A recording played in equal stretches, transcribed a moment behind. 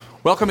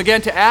Welcome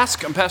again to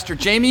Ask. I'm Pastor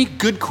Jamie.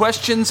 Good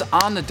questions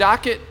on the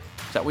docket.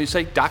 Is that what you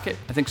say? Docket?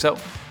 I think so.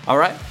 All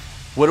right.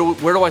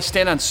 Where do I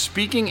stand on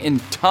speaking in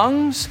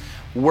tongues?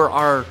 Were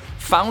our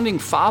founding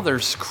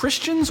fathers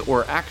Christians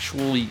or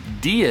actually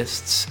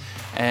deists?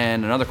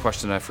 And another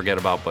question I forget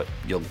about, but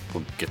we'll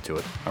get to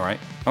it. All right.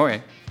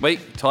 Okay.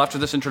 Wait till after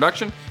this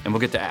introduction, and we'll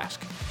get to Ask.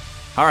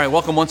 All right,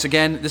 welcome once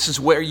again. This is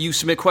where you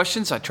submit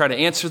questions. I try to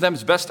answer them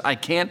as best I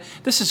can.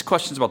 This is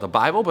questions about the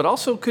Bible, but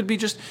also could be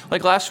just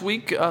like last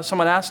week,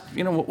 someone asked,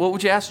 what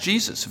would you ask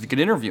Jesus if you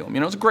could interview him?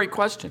 It's a great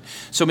question.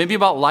 So maybe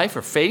about life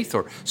or faith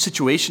or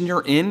situation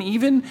you're in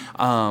even.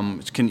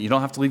 You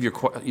don't have to leave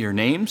your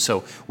name,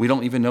 so we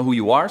don't even know who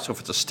you are. So if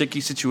it's a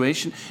sticky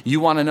situation, you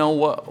want to know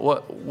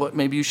what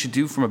maybe you should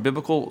do from a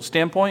biblical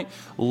standpoint,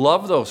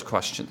 love those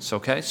questions,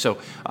 okay? So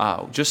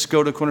just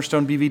go to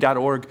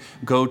cornerstonebv.org,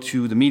 go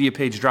to the media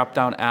page, drop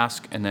down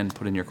Ask, and then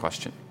put in your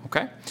question,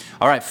 okay?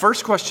 All right,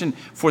 first question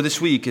for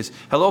this week is,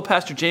 hello,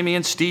 Pastor Jamie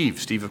and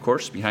Steve. Steve, of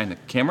course, behind the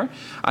camera.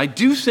 I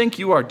do think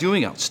you are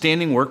doing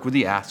outstanding work with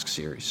the Ask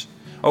series.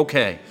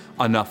 Okay,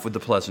 enough with the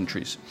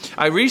pleasantries.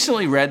 I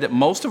recently read that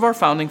most of our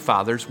founding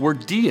fathers were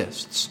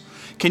deists.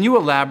 Can you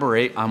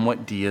elaborate on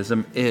what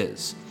deism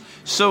is?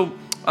 So,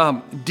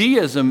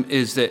 deism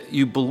is that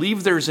you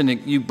believe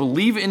you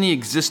believe in the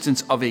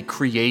existence of a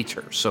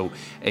creator, so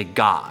a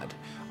God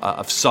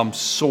of some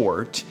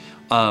sort.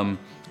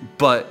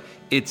 But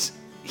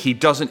he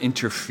doesn't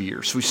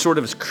interfere. So he sort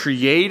of has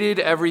created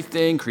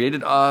everything,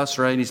 created us,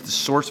 right? He's the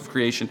source of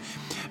creation.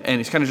 And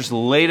he's kind of just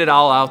laid it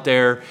all out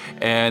there.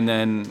 And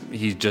then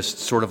he's just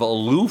sort of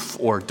aloof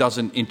or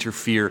doesn't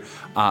interfere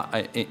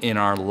in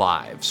our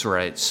lives,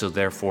 right? So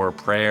therefore,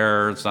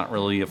 prayer is not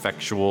really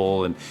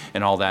effectual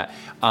and all that.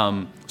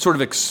 Sort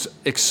of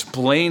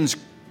explains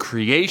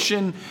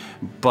creation,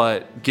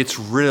 but gets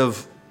rid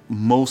of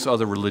most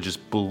other religious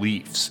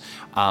beliefs.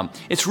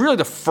 It's really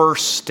the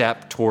first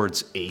step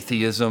towards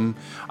atheism.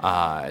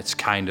 It's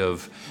kind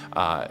of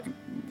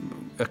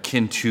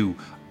akin to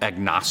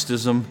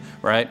agnosticism,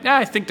 right? Yeah,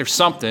 I think there's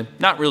something,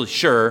 not really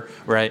sure,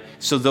 right?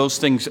 So those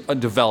things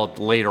developed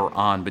later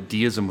on, but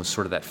deism was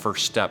sort of that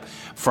first step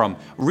from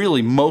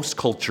really most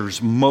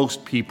cultures,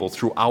 most people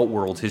throughout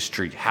world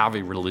history have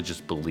a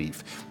religious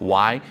belief.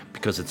 Why?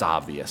 Because it's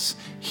obvious.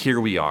 Here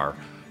we are.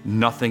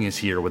 Nothing is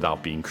here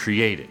without being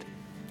created.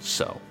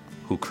 So,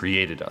 who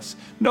created us?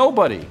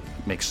 Nobody.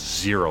 Makes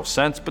zero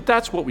sense, but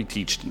that's what we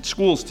teach in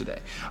schools today.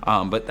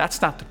 But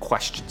that's not the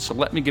question, so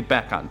let me get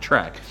back on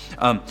track.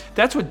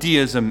 That's what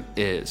deism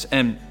is,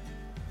 and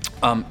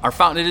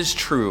it is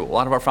true. A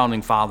lot of our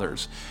founding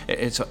fathers,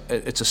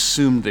 it's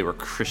assumed they were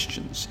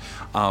Christians.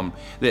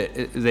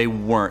 They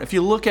weren't. If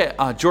you look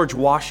at George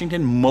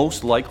Washington,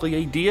 most likely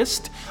a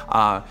deist.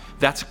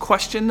 That's a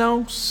question,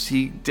 though.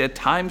 He at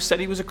times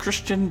said he was a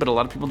Christian, but a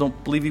lot of people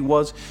don't believe he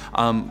was.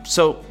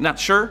 So not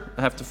sure.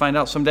 I have to find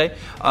out someday.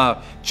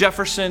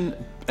 Jefferson,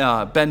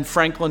 Ben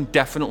Franklin,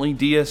 definitely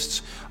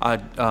deists.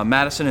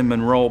 Madison and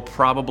Monroe,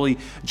 probably.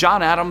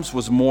 John Adams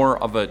was more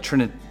of a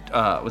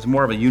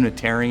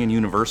Unitarian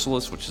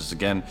Universalist, which is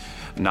again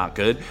not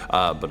good,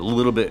 but a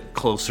little bit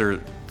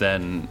closer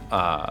than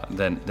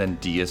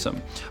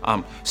deism.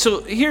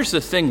 So here's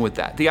the thing with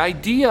that: the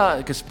idea,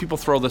 because people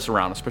throw this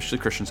around, especially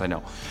Christians I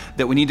know,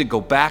 that we need to go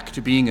back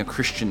to being a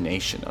Christian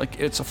nation. Like,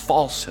 it's a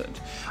falsehood.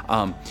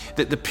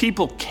 That the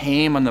people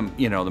came on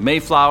the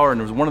Mayflower,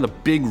 and it was one of the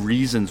big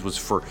reasons was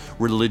for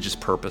religious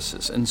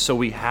purposes, and so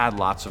we had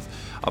lots of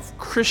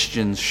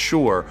Christians,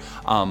 sure,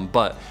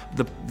 but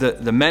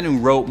the men who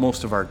wrote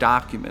most of our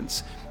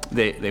documents,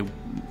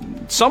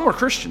 some were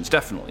Christians,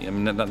 definitely. I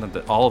mean, not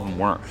that all of them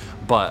weren't,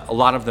 but a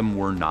lot of them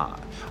were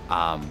not.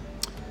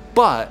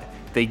 But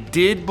they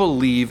did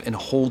believe and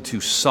hold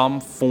to some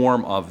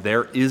form of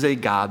there is a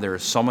God, there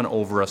is someone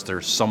over us, there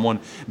is someone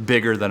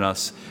bigger than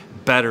us,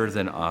 better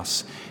than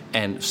us.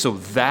 And so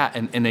that,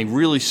 and they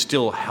really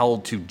still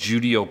held to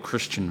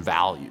Judeo-Christian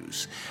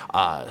values.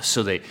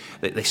 So they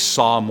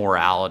saw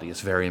morality as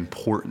very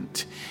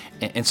important.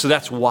 And so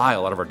that's why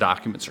a lot of our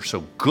documents are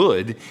so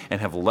good and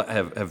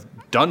have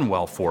done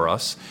well for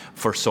us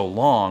for so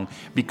long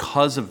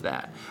because of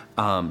that.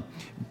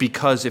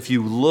 Because if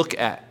you look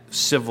at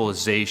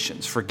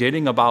civilizations,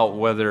 forgetting about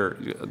whether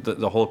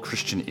the whole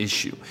Christian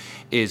issue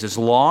is, as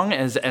long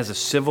as a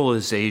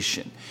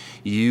civilization,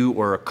 you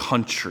or a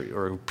country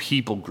or a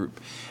people group,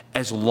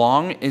 as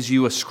long as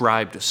you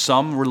ascribe to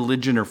some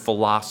religion or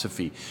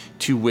philosophy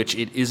to which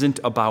it isn't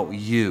about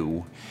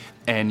you,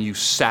 and you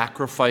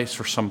sacrifice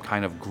for some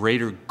kind of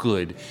greater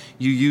good,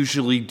 you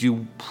usually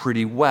do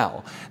pretty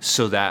well.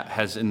 So that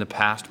has in the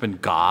past been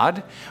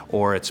God,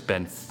 or it's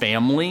been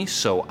family,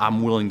 so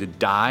I'm willing to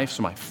die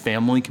so my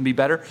family can be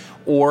better,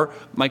 or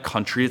my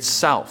country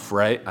itself,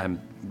 right?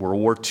 I'm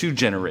World War II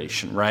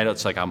generation, right?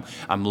 It's like I'm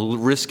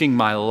risking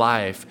my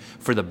life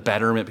for the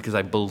betterment because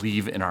I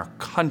believe in our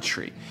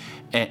country.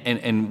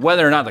 And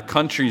whether or not the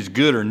country is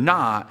good or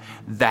not,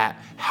 that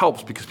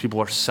helps because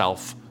people are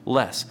self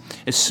less.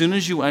 As soon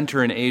as you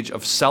enter an age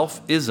of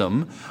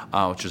selfism,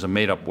 which is a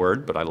made-up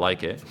word, but I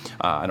like it.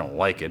 I don't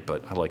like it,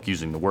 but I like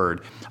using the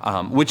word,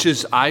 which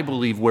is, I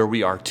believe, where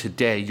we are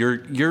today.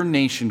 Your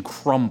nation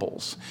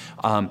crumbles.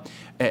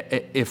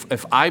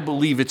 If I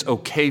believe it's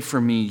okay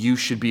for me, you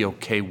should be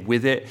okay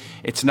with it.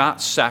 It's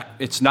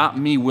not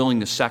me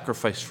willing to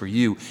sacrifice for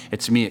you.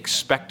 It's me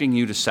expecting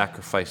you to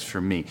sacrifice for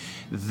me.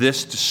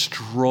 This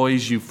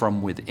destroys you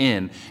from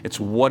within. It's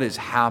what is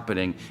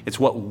happening. It's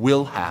what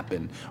will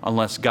happen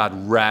unless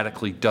God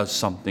radically does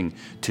something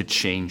to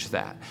change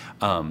that.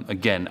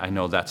 Again, I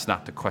know that's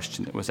not the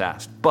question that was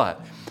asked,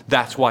 but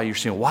that's why you're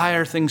saying, why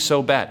are things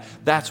so bad?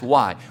 That's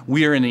why.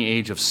 We are in the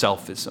age of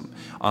selfism.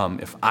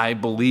 If I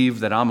believe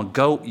that I'm a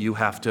goat, you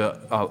have to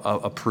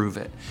approve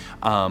it.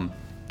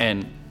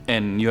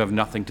 And you have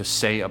nothing to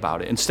say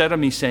about it. Instead of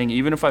me saying,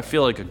 even if I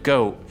feel like a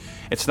goat,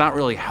 it's not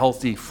really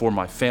healthy for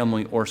my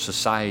family or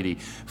society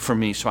for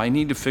me. So I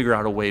need to figure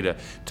out a way to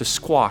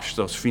squash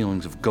those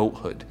feelings of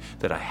goathood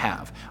that I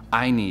have.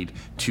 I need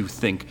to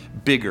think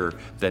bigger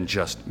than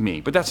just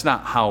me. But that's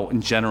not how,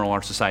 in general,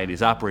 our society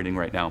is operating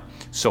right now.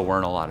 So we're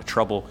in a lot of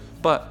trouble.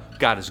 But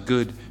God is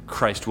good.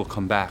 Christ will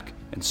come back.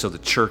 And so the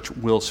church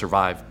will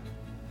survive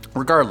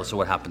regardless of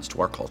what happens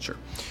to our culture.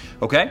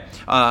 Okay?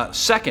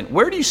 Second,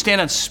 where do you stand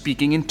on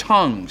speaking in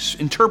tongues,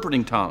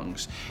 interpreting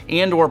tongues,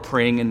 and or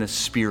praying in the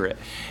Spirit?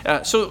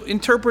 So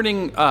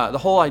interpreting the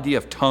whole idea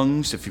of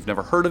tongues, if you've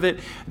never heard of it,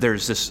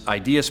 there's this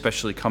idea,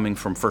 especially coming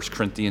from 1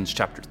 Corinthians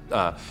chapter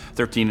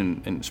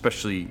 13 and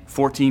especially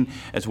 14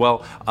 as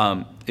well,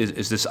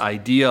 is this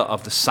idea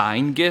of the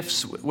sign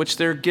gifts which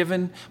they're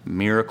given,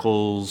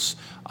 miracles,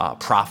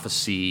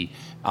 prophecy,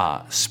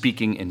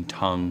 speaking in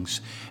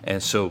tongues.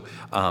 And so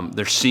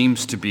there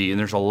seems to be, and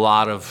there's a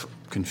lot of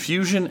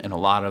confusion and a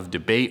lot of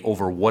debate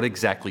over what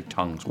exactly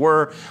tongues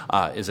were.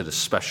 Is it a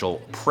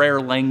special prayer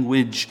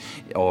language,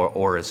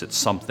 or is it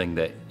something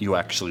that you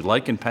actually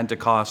like in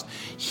Pentecost?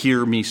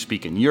 Hear me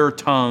speak in your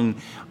tongue.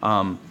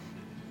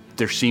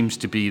 There seems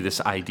to be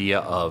this idea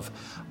of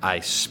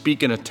I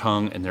speak in a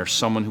tongue and there's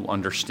someone who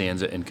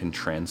understands it and can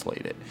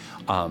translate it.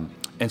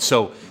 And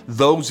so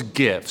those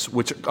gifts,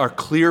 which are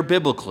clear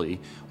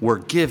biblically, were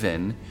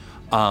given.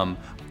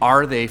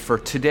 Are they for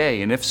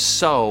today? And if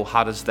so,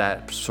 how does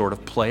that sort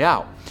of play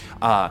out?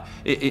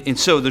 And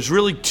so there's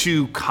really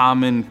two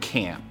common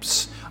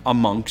camps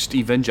amongst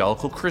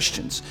evangelical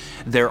Christians.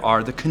 There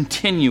are the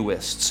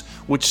continuists,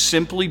 which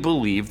simply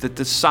believe that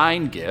the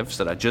sign gifts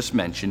that I just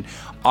mentioned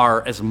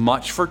are as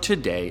much for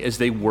today as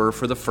they were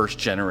for the first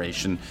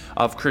generation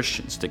of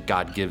Christians, that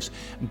God gives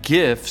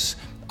gifts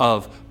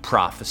of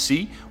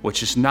prophecy,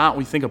 which is not,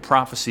 we think of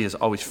prophecy as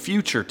always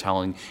future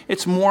telling.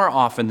 It's more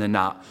often than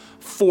not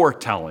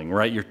foretelling,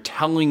 right? You're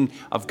telling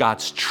of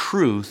God's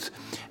truth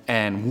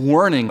and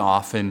warning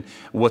often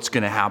what's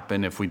going to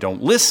happen if we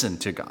don't listen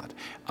to God.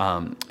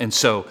 And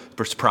so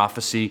there's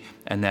prophecy,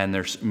 and then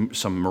there's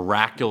some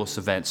miraculous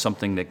event,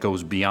 something that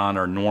goes beyond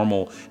our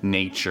normal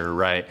nature,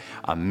 right?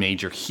 A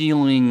major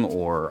healing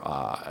or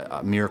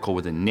a miracle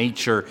within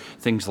nature,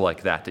 things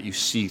like that you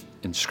see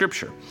in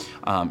Scripture.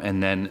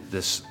 And then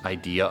this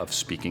idea of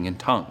speaking in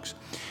tongues.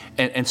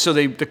 And so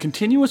the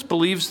continuous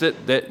believes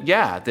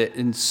that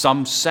in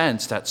some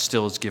sense that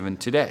still is given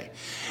today.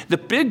 The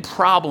big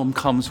problem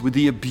comes with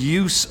the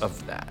abuse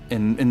of that.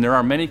 And there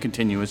are many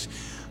continuous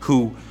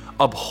who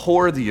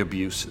abhor the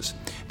abuses.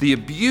 The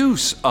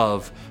abuse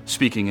of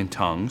speaking in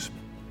tongues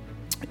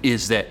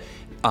is that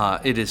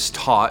it is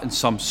taught in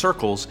some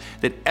circles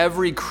that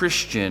every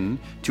Christian,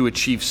 to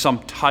achieve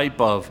some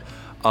type of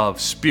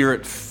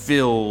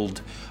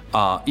spirit-filled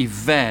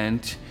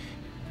event,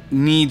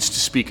 needs to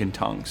speak in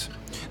tongues.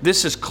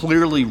 This is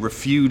clearly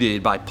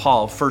refuted by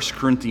Paul, 1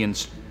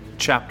 Corinthians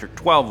chapter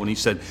 12, when he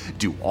said,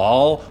 do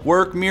all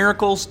work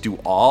miracles? Do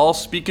all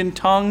speak in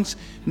tongues?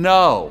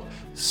 No.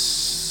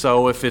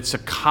 So if it's a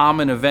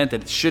common event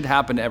that it should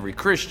happen to every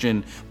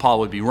Christian, Paul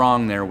would be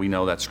wrong there. We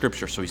know that's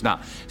Scripture, so he's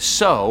not.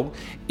 So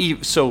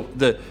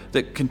the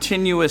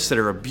continuous that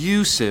are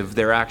abusive,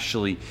 they're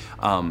actually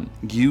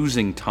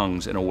using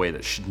tongues in a way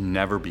that should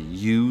never be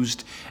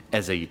used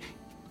as a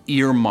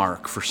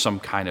earmark for some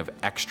kind of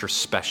extra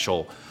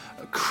special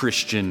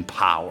Christian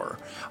power,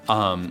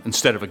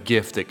 instead of a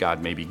gift that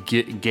God maybe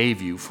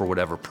gave you for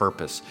whatever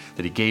purpose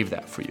that he gave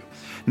that for you.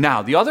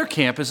 Now, the other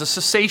camp is a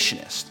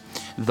cessationist.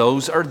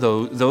 Those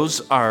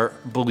are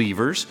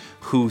believers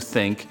who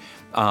think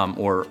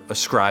or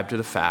ascribe to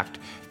the fact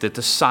that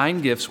the sign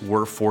gifts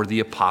were for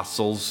the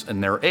apostles in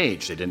their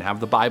age. They didn't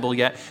have the Bible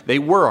yet. They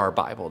were our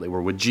Bible. They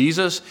were with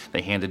Jesus.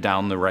 They handed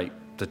down the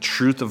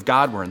truth of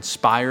God, were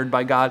inspired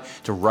by God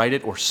to write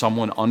it, or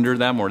someone under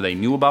them or they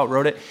knew about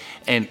wrote it.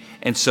 And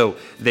so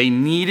they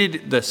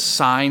needed the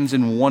signs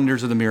and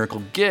wonders of the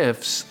miracle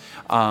gifts,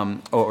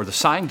 or the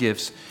sign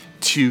gifts,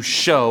 to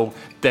show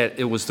that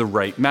it was the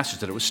right message,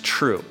 that it was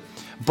true.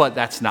 But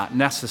that's not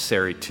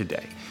necessary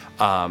today.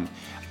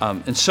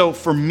 And so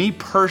for me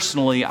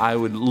personally, I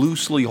would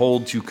loosely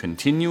hold to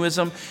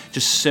continuism,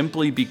 just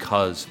simply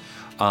because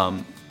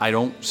I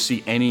don't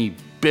see any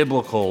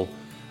biblical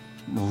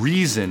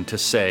reason to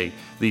say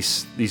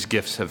these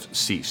gifts have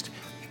ceased.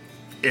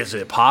 Is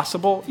it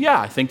possible? Yeah,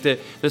 I think that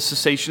the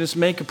cessationists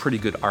make a pretty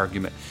good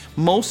argument.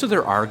 Most of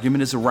their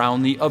argument is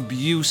around the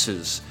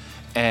abuses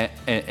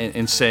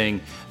and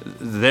saying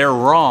they're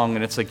wrong,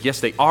 and it's like, yes,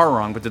 they are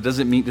wrong, but does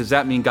that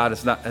mean God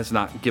has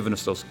not given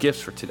us those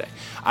gifts for today?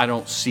 I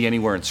don't see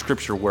anywhere in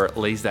Scripture where it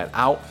lays that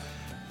out,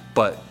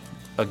 but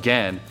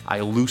again,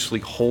 I loosely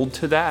hold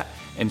to that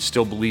and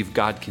still believe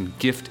God can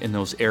gift in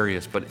those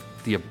areas, but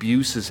the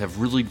abuses have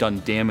really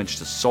done damage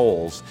to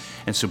souls,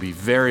 and so be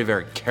very,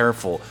 very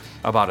careful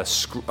about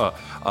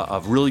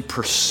of really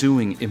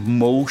pursuing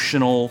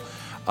emotional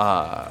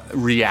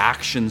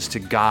reactions to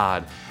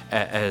God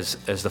as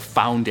the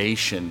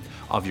foundation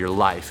of your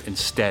life.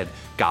 Instead,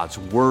 God's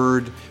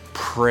word,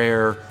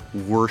 prayer,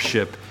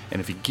 worship,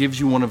 and if he gives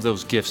you one of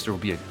those gifts, there will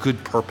be a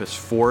good purpose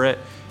for it,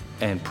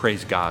 and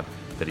praise God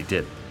that he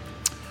did.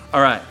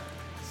 All right,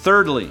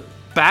 thirdly,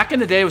 back in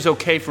the day, it was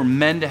okay for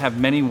men to have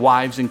many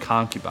wives and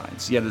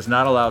concubines, yet it is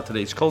not allowed in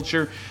today's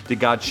culture. Did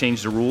God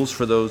change the rules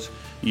for those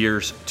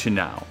years to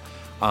now?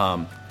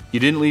 You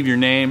didn't leave your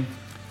name,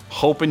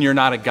 hoping you're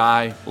not a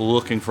guy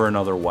looking for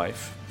another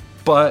wife,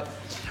 but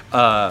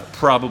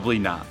probably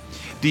not.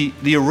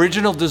 The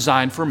original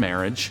design for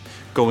marriage,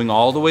 going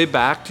all the way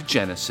back to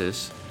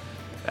Genesis,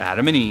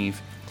 Adam and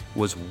Eve,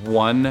 was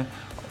one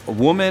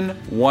woman,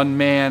 one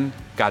man.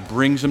 God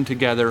brings them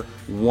together,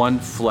 one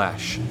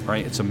flesh,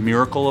 right? It's a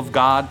miracle of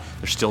God.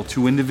 They're still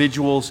two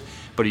individuals,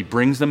 but he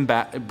brings them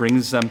back,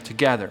 brings them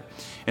together.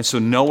 And so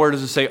nowhere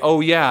does it say, oh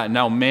yeah,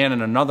 now man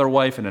and another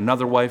wife and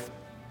another wife.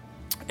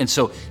 And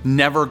so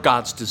never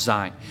God's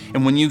design.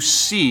 And when you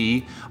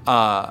see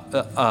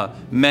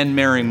men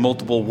marrying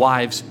multiple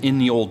wives in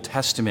the Old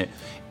Testament,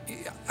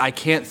 I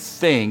can't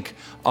think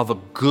of a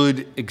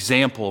good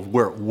example of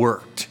where it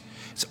worked.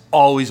 It's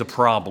always a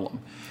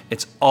problem.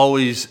 It's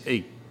always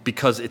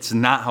because it's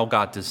not how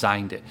God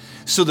designed it.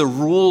 So the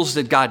rules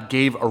that God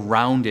gave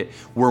around it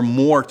were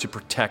more to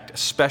protect,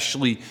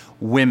 especially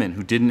women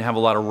who didn't have a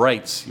lot of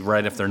rights,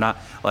 right, if they're not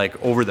like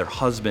over their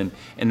husband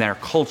in their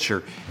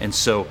culture. And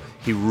so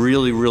he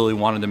really, really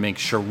wanted to make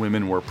sure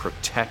women were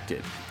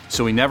protected.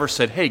 So he never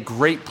said, hey,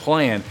 great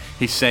plan.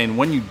 He's saying,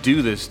 when you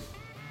do this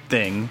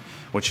thing,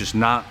 which is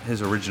not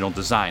his original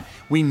design,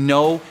 we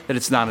know that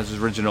it's not his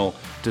original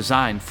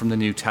design from the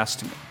New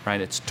Testament,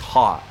 right? It's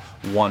taught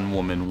one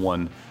woman,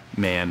 one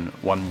man,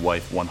 one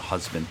wife, one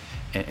husband,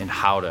 and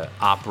how to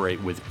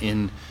operate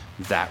within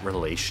that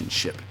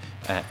relationship.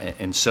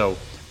 And so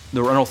I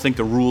don't think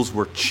the rules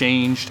were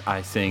changed.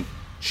 I think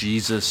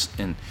Jesus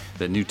in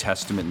the New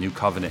Testament, New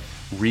Covenant,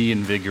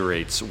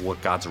 reinvigorates what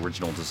God's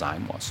original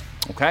design was.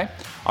 Okay?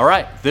 All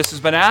right. This has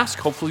been Ask.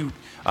 Hopefully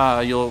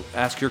you'll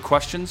ask your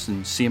questions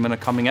and see them in a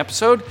coming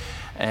episode.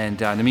 And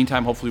in the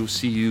meantime, hopefully we'll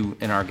see you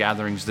in our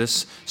gatherings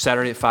this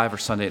Saturday at 5 or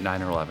Sunday at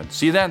 9 or 11.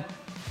 See you then.